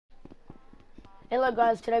Hello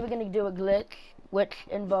guys, today we're going to do a glitch which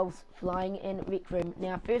involves flying in Rec Room.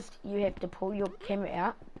 Now first you have to pull your camera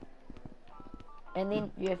out, and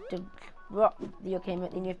then you have to drop your camera,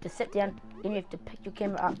 then you have to sit down, then you have to pick your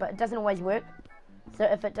camera up, but it doesn't always work. So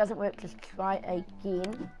if it doesn't work, just try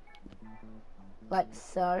again, like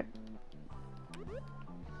so.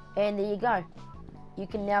 And there you go. You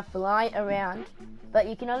can now fly around, but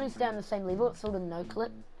you can only stay on the same level. It's sort of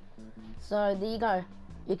Noclip. So there you go.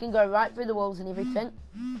 You can go right through the walls and everything.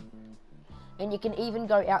 And you can even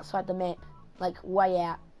go outside the map, like way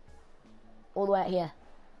out. All the way out here.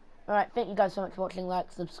 Alright, thank you guys so much for watching.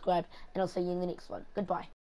 Like, subscribe, and I'll see you in the next one. Goodbye.